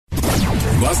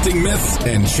busting myths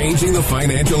and changing the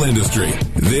financial industry.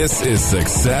 This is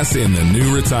Success in the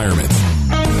New Retirement.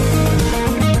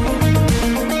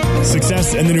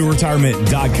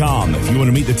 SuccessInTheNewRetirement.com. If you want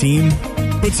to meet the team,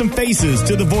 put some faces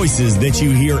to the voices that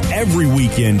you hear every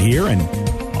weekend here, and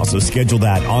also schedule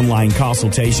that online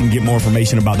consultation. Get more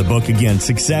information about the book. Again,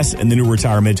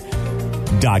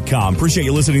 SuccessInTheNewRetirement.com. Appreciate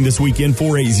you listening this weekend.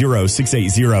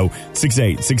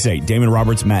 480-680-6868. Damon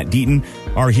Roberts, Matt Deaton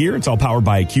are here. It's all powered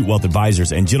by Acute Wealth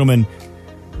Advisors. And gentlemen,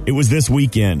 it was this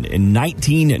weekend in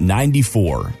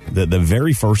 1994 that the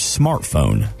very first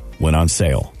smartphone went on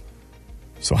sale.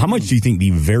 So how much do you think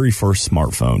the very first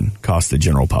smartphone cost the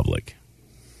general public?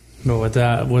 Was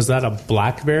that a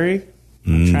BlackBerry?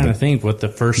 I'm trying to think what the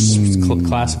first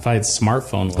classified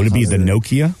smartphone was. Would it be the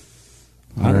Nokia?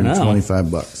 I don't know.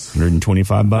 $125.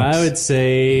 $125? I would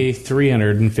say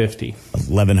 $350.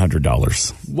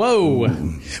 $1,100. Whoa.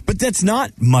 But that's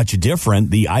not much different.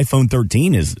 The iPhone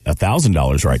 13 is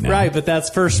 $1,000 right now. Right, but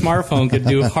that first smartphone could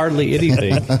do hardly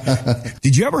anything.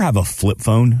 Did you ever have a flip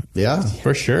phone? Yeah.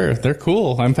 For sure. They're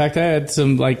cool. In fact, I had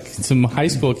some high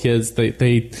school kids,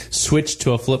 they switched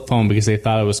to a flip phone because they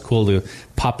thought it was cool to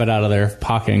pop it out of their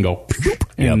pocket and go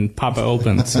and pop it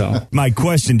open. So my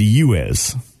question to you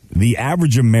is, the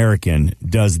average American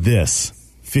does this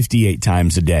 58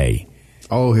 times a day.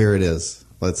 Oh, here it is.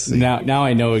 Let's see. Now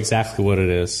I know exactly what it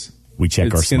is. We check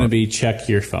our phone. It's going to be check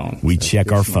your phone. We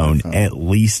check our phone at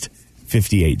least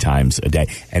 58 times a day.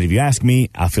 And if you ask me,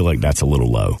 I feel like that's a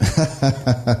little low.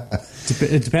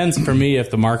 It depends for me if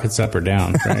the market's up or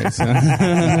down. Right? So.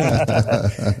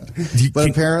 But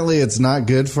apparently it's not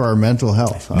good for our mental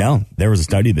health. Huh? No, there was a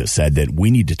study that said that we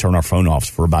need to turn our phone off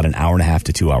for about an hour and a half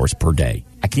to 2 hours per day.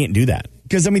 I can't do that.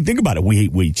 Because, think about it.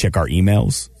 We check our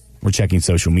emails. We're checking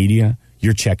social media.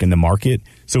 You're checking the market.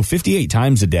 So 58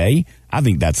 times a day, I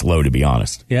think that's low, to be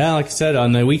honest. Yeah, like I said,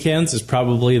 on the weekends that's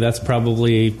probably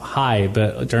high.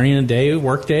 But during the day,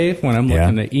 work day, when I'm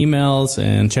looking at emails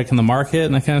and checking the market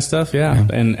and that kind of stuff, yeah.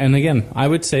 And again, I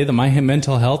would say that my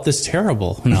mental health is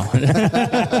terrible. No.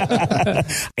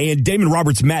 And Damon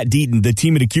Roberts, Matt Deaton, the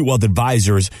team at Acute Wealth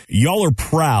Advisors, y'all are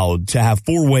proud to have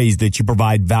 4 ways that you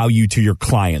provide value to your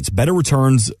clients. Better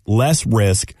returns, less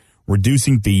risk,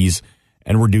 reducing fees,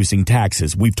 and reducing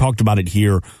taxes. We've talked about it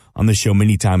here on the show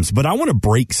many times, but I want to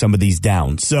break some of these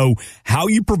down. So how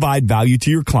you provide value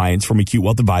to your clients from Acute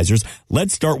Wealth Advisors.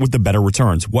 Let's start with the better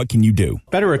returns. What can you do?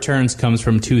 Better returns comes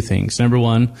from 2 things. Number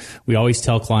one, we always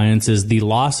tell clients is the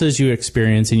losses you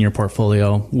experience in your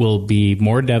portfolio will be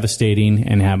more devastating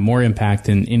and have more impact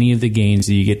than any of the gains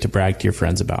that you get to brag to your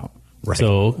friends about. Right.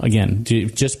 So again,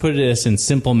 just put this in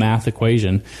simple math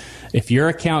equation. If your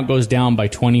account goes down by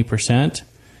 20%,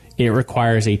 it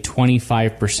requires a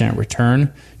 25%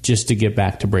 return just to get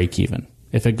back to break even.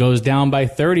 If it goes down by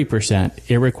 30%,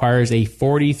 it requires a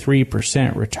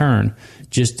 43% return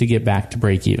just to get back to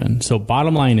break even. So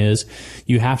bottom line is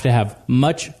you have to have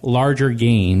much larger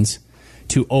gains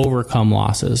to overcome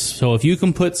losses. So if you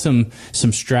can put some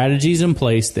strategies in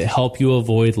place that help you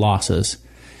avoid losses,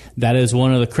 that is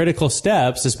one of the critical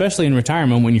steps, especially in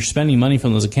retirement when you're spending money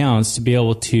from those accounts, to be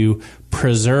able to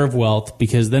preserve wealth,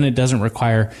 because then it doesn't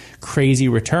require crazy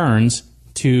returns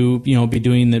to be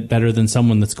doing it better than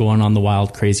someone that's going on the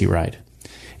wild, crazy ride.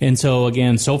 And so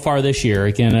again, so far this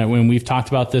year, when we've talked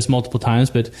about this multiple times,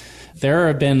 but there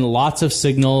have been lots of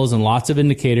signals and lots of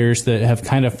indicators that have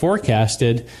kind of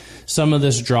forecasted some of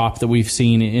this drop that we've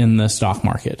seen in the stock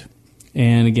market.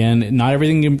 And again, not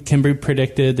everything can be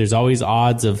predicted. There's always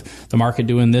odds of the market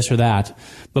doing this or that.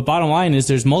 But bottom line is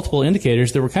there's multiple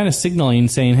indicators that we're kind of signaling,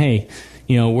 saying, hey,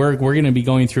 we're going to be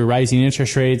going through rising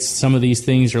interest rates. Some of these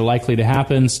things are likely to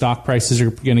happen. Stock prices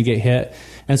are going to get hit.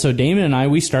 And so Damon and I,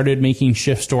 we started making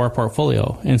shifts to our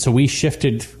portfolio. And so we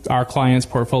shifted our clients'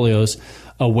 portfolios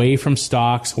away from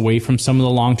stocks, away from some of the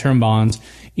long-term bonds,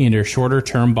 into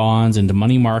shorter-term bonds, into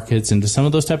money markets, into some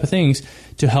of those type of things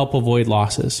to help avoid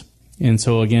losses. And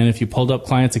so again, if you pulled up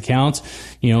clients' accounts,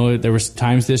 there was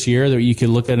times this year that you could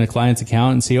look at a client's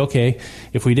account and see, okay,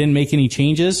 if we didn't make any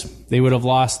changes, they would have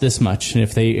lost this much.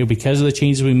 And because of the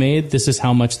changes we made, this is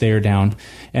how much they are down.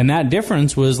 And that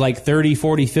difference was like 30,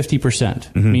 40,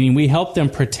 50%, meaning we helped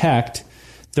them protect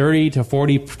 30 to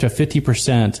 40 to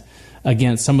 50%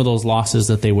 against some of those losses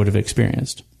that they would have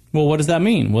experienced. Well, what does that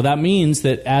mean? Well, that means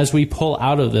that as we pull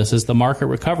out of this, as the market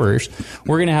recovers,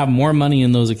 we're going to have more money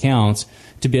in those accounts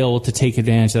to be able to take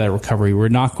advantage of that recovery. We're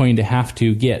not going to have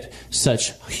to get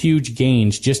such huge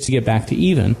gains just to get back to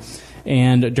even.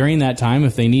 And during that time,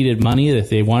 if they needed money, if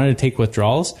they wanted to take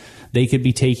withdrawals, they could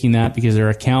be taking that because their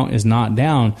account is not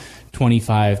down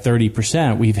 25,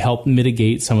 30%. We've helped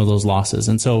mitigate some of those losses.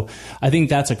 And so I think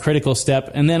that's a critical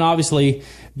step. And then obviously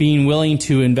being willing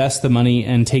to invest the money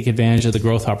and take advantage of the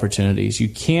growth opportunities. You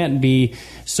can't be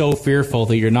so fearful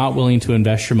that you're not willing to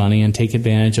invest your money and take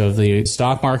advantage of the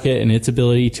stock market and its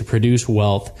ability to produce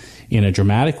wealth in a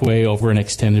dramatic way over an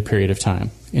extended period of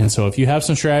time. And so if you have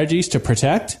some strategies to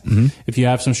protect, if you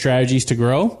have some strategies to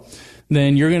grow,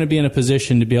 then you're going to be in a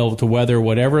position to be able to weather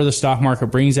whatever the stock market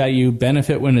brings at you,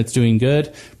 benefit when it's doing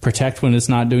good, protect when it's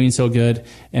not doing so good,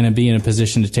 and be in a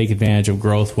position to take advantage of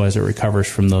growth as it recovers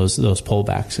from those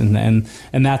pullbacks.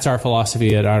 And that's our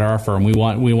philosophy at our firm. We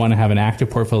want to have an active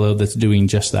portfolio that's doing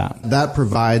just that. That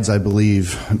provides, I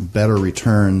believe, better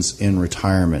returns in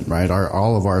retirement, right?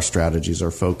 All of our strategies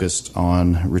are focused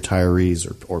on retirees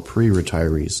or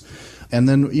pre-retirees. And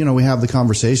then, we have the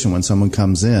conversation when someone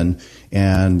comes in,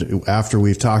 and after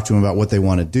we've talked to them about what they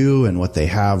want to do and what they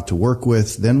have to work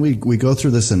with, then we go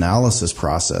through this analysis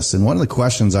process. And one of the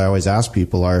questions I always ask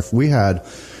people are, if we had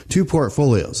two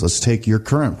portfolios, let's take your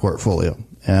current portfolio,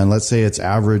 and let's say it's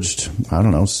averaged, I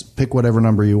don't know, pick whatever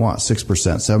number you want, 6%,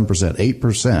 7%,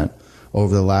 8%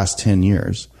 over the last 10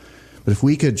 years. But if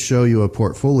we could show you a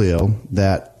portfolio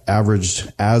that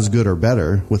averaged as good or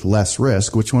better with less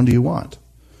risk, which one do you want?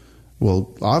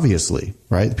 Well, obviously,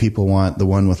 right? People want the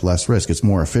one with less risk. It's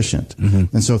more efficient.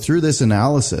 And so through this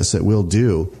analysis that we'll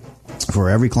do for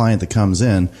every client that comes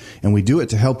in, and we do it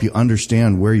to help you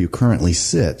understand where you currently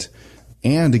sit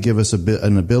and to give us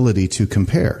an ability to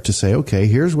compare, to say, okay,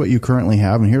 here's what you currently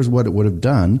have and here's what it would have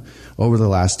done over the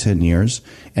last 10 years.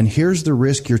 And here's the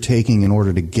risk you're taking in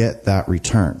order to get that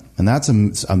return. And that's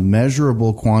a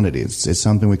measurable quantity. It's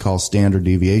something we call standard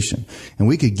deviation. And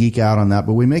we could geek out on that,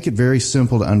 but we make it very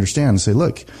simple to understand and say,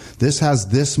 look, this has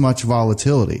this much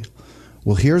volatility.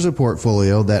 Well, here's a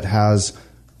portfolio that has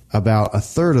about a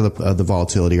third of the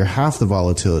volatility or half the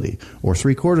volatility or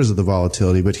 3/4 of the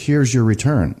volatility, but here's your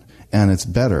return. And it's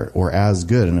better or as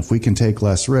good. And if we can take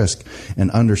less risk and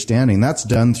understanding, that's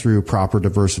done through proper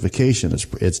diversification.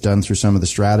 It's done through some of the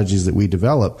strategies that we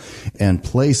develop and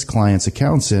place clients'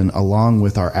 accounts in along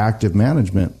with our active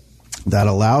management that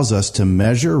allows us to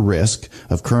measure risk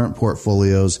of current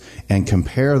portfolios and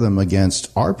compare them against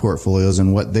our portfolios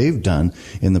and what they've done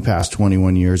in the past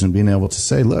 21 years and being able to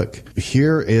say, look,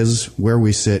 here is where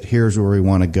we sit. Here's where we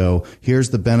want to go. Here's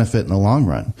the benefit in the long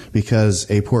run. Because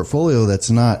a portfolio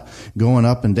that's not going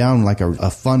up and down like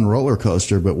a fun roller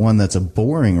coaster, but one that's a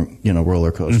boring,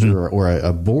 roller coaster or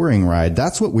a boring ride,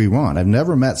 that's what we want. I've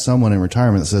never met someone in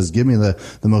retirement that says, give me the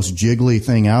most jiggly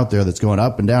thing out there that's going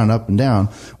up and down,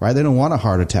 right? They don't want a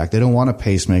heart attack. They don't want a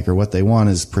pacemaker. What they want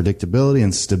is predictability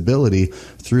and stability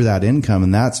through that income.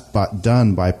 And that's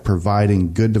done by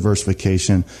providing good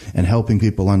diversification and helping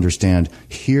people understand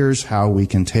here's how we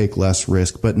can take less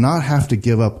risk, but not have to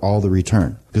give up all the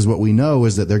return. Because what we know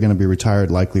is that they're going to be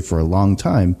retired likely for a long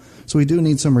time. So we do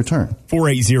need some return.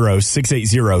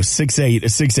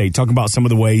 480-680-6868. Talking about some of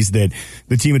the ways that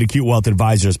the team at Acute Wealth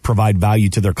Advisors provide value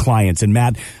to their clients. And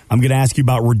Matt, I'm going to ask you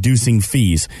about reducing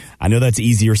fees. I know that's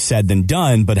easier said than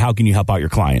done, but how can you help out your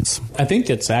clients? I think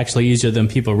it's actually easier than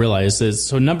people realize.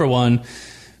 So number one,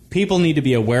 people need to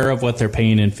be aware of what they're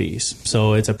paying in fees.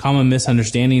 So it's a common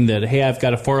misunderstanding that, hey, I've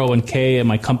got a 401k and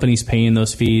my company's paying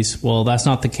those fees. Well, that's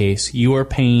not the case. You are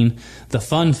paying the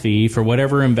fund fee for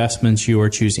whatever investments you are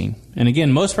choosing. And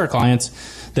again, most of our clients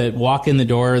that walk in the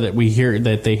door that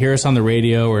they hear us on the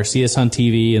radio or see us on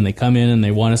TV and they come in and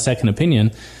they want a second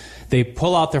opinion, they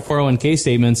pull out their 401k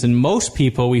statements, and most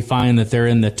people, we find that they're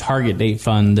in the target date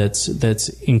fund that's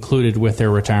included with their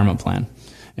retirement plan.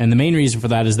 And the main reason for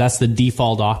that is that's the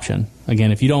default option.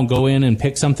 Again, if you don't go in and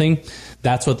pick something,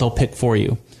 that's what they'll pick for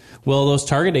you. Well, those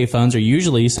target date funds are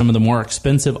usually some of the more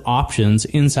expensive options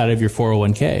inside of your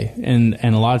 401k. And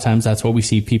a lot of times that's what we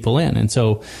see people in. And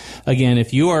so, again,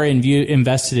 if you are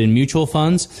invested in mutual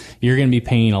funds, you're going to be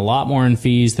paying a lot more in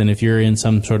fees than if you're in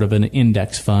some sort of an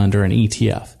index fund or an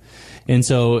ETF. And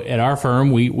so at our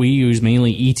firm, we use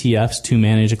mainly ETFs to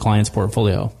manage a client's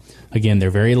portfolio. Again,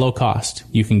 they're very low cost.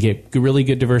 You can get really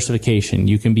good diversification.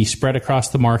 You can be spread across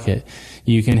the market.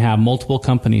 You can have multiple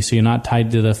companies, so you're not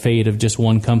tied to the fate of just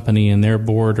one company and their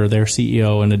board or their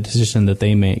CEO and a decision that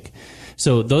they make.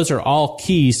 So those are all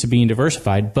keys to being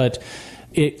diversified, but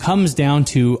it comes down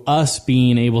to us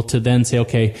being able to then say,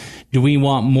 okay, do we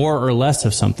want more or less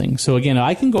of something? So again,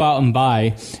 I can go out and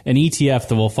buy an ETF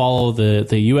that will follow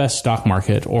the U.S. stock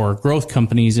market or growth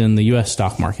companies in the U.S.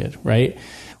 stock market, right?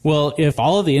 Well, if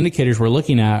all of the indicators we're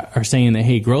looking at are saying that,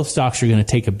 hey, growth stocks are going to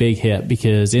take a big hit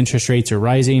because interest rates are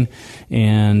rising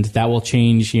and that will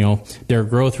change, their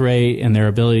growth rate and their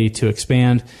ability to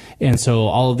expand. And so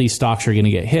all of these stocks are going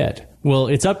to get hit. Well,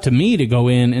 it's up to me to go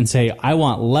in and say, I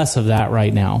want less of that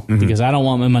right now because I don't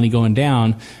want my money going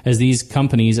down as these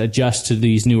companies adjust to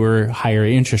these newer, higher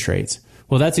interest rates.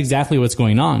 Well, that's exactly what's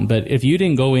going on. But if you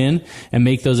didn't go in and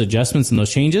make those adjustments and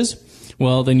those changes,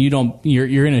 well, then you're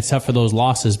going to suffer those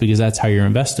losses because that's how you're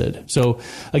invested. So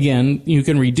again, you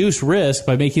can reduce risk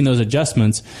by making those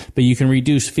adjustments, but you can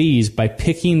reduce fees by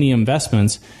picking the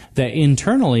investments that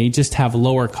internally just have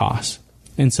lower costs.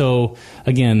 And so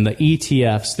again, the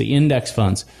ETFs, the index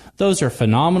funds, those are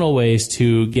phenomenal ways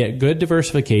to get good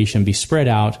diversification, be spread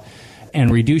out, and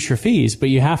reduce your fees. But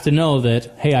you have to know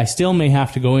that, hey, I still may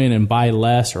have to go in and buy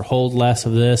less or hold less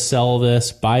of this, sell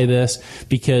this, buy this,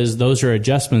 because those are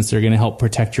adjustments that are going to help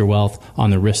protect your wealth on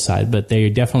the risk side. But they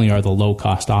definitely are the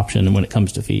low-cost option when it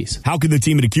comes to fees. How can the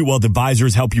team at Acute Wealth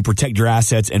Advisors help you protect your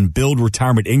assets and build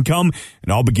retirement income? It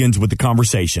all begins with the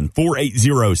conversation.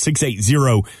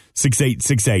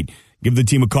 480-680-6868. Give the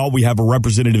team a call. We have a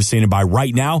representative standing by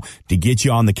right now to get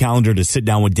you on the calendar to sit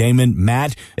down with Damon,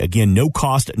 Matt. Again, no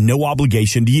cost, no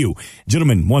obligation to you.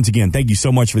 Gentlemen, once again, thank you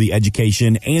so much for the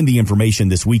education and the information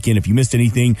this weekend. If you missed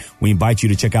anything, we invite you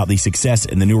to check out the Success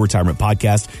in the New Retirement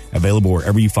podcast, available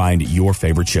wherever you find your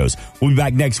favorite shows. We'll be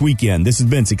back next weekend. This has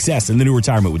been Success in the New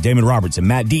Retirement with Damon Roberts and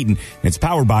Matt Deaton, and it's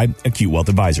powered by Acute Wealth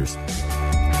Advisors.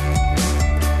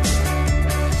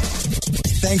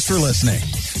 Thanks for listening.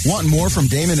 Want more from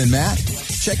Damon and Matt?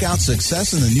 Check out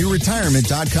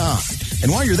successinthenewretirement.com.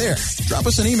 And while you're there, drop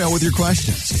us an email with your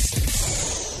questions.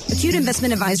 Acute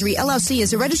Investment Advisory, LLC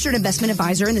is a registered investment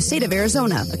advisor in the state of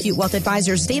Arizona. Acute Wealth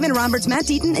Advisors Damon Roberts, Matt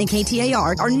Deaton, and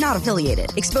KTAR are not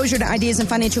affiliated. Exposure to ideas and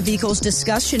financial vehicles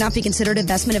discussed should not be considered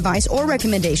investment advice or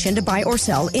recommendation to buy or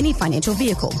sell any financial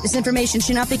vehicle. This information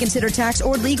should not be considered tax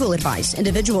or legal advice.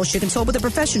 Individuals should consult with a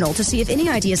professional to see if any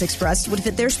ideas expressed would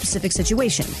fit their specific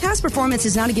situation. Past performance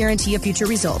is not a guarantee of future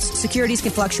results. Securities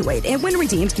can fluctuate, and when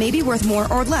redeemed, may be worth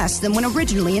more or less than when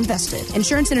originally invested.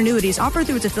 Insurance and annuities offered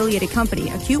through its affiliated company,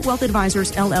 Acute Wealth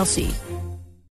Advisors, LLC.